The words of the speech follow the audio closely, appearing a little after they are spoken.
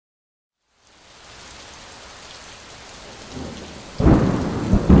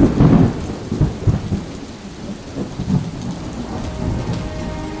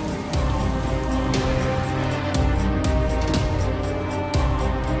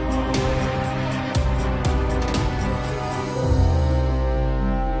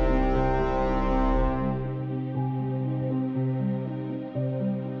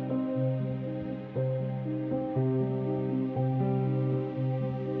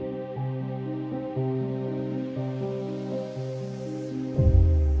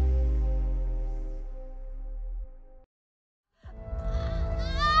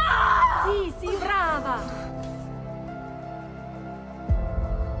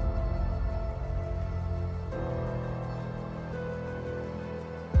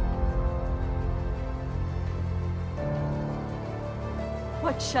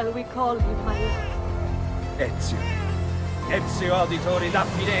What shall we call him, my lord? Ezio. Ezio Auditore da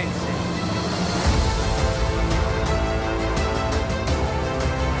Firenze.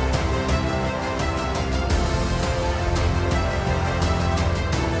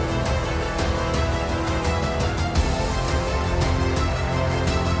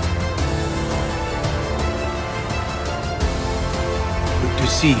 Good to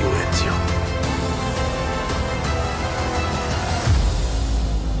see you, Ezio.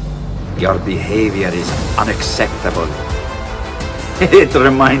 Your behavior is unacceptable. It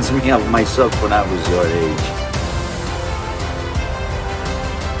reminds me of myself when I was your age.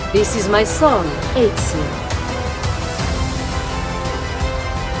 This is my son, Ezio.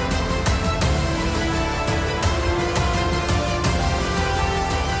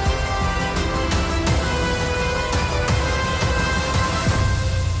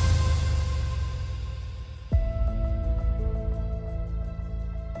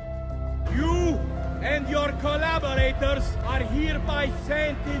 You and your collaborators are hereby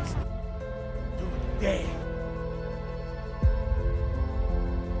sentenced to death.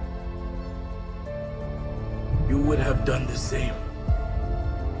 You would have done the same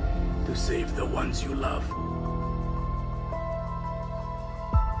to save the ones you love.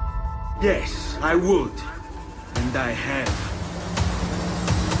 Yes, I would. And I have.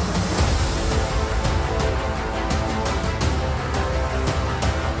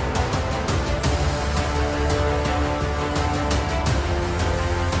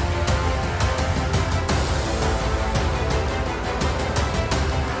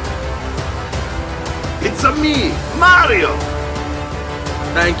 It's a me, Mario!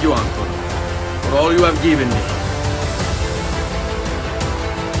 Thank you, Uncle, for all you have given me.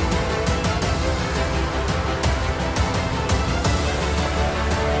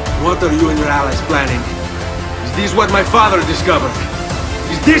 What are you and your allies planning? Is this what my father discovered?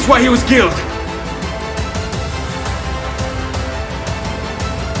 Is this why he was killed?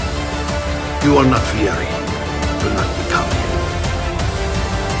 You are not Fieri. Do not become him.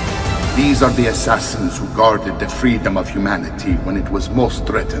 These are the assassins who guarded the freedom of humanity when it was most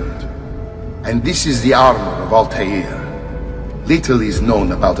threatened. And this is the armor of Altair. Little is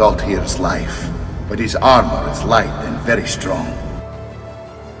known about Altair's life, but his armor is light and very strong.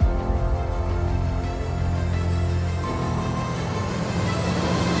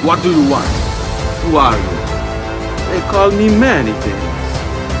 What do you want? Who are you? They call me many things.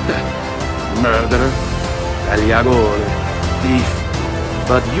 Murderer, tagliagole, thief.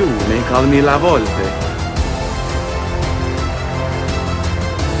 But you may call me La Volpe.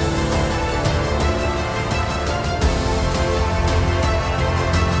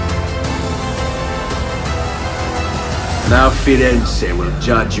 Now Firenze will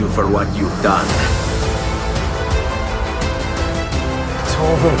judge you for what you've done. It's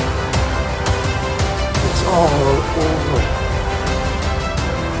over. It's all over.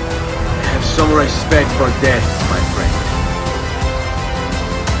 Have some respect for death, my friend.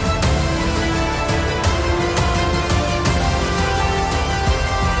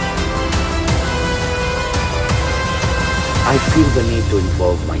 I feel the need to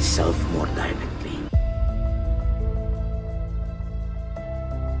involve myself more directly.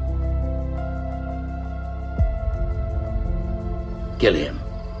 Kill him.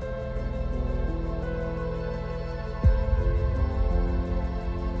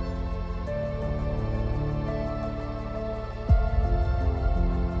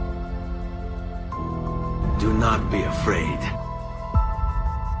 Do not be afraid.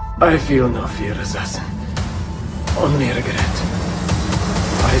 I feel no fear, assassin. Only regret.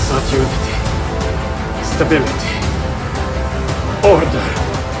 I sought unity, stability, order.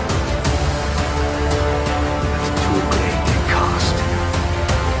 At too great a cost.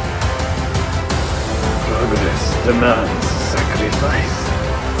 Progress demands sacrifice.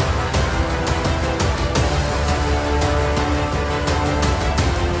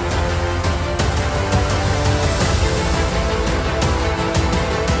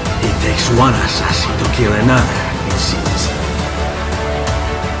 It takes one assassin to kill another. It seems.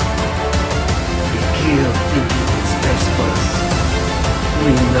 We kill thinking it's best for us.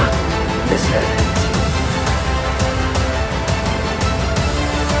 We not deserve it.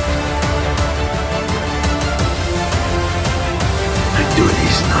 I do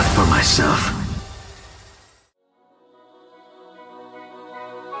this not for myself.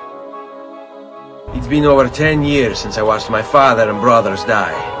 It's been over 10 years since I watched my father and brothers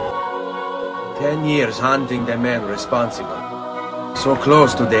die. 10 years hunting the men responsible. So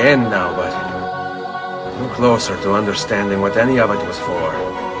close to the end now, but no closer to understanding what any of it was for.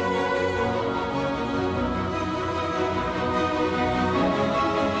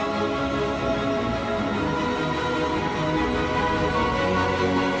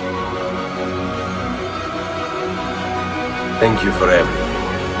 Thank you for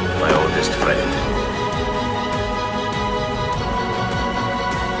everything, my oldest friend.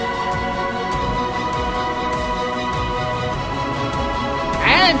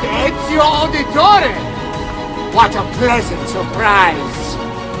 And Ezio Auditore! What a pleasant surprise!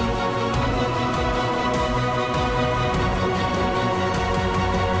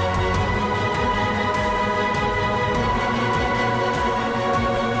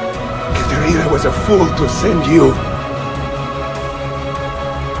 I was a fool to send you.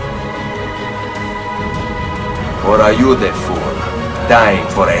 Or are you the fool, dying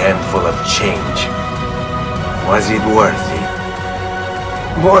for a handful of change? Was it worth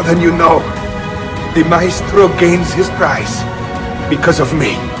it? More than you know. The Maestro gains his prize because of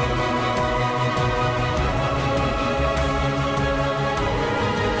me.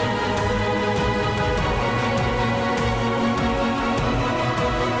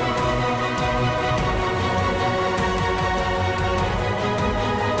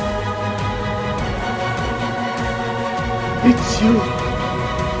 It's you.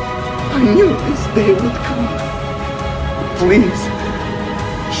 I knew this day would come. Please,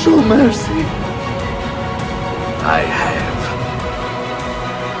 show mercy. I have.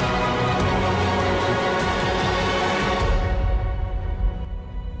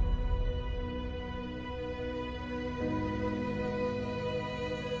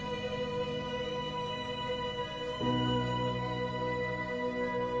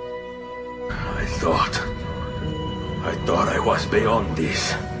 I thought I was beyond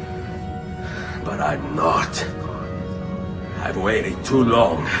this. But I'm not. I've waited too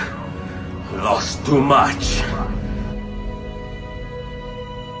long. Lost too much.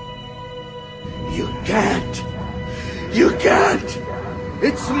 You can't! You can't!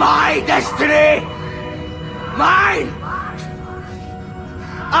 It's my destiny! Mine!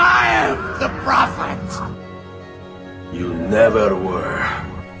 I am the prophet! You never were.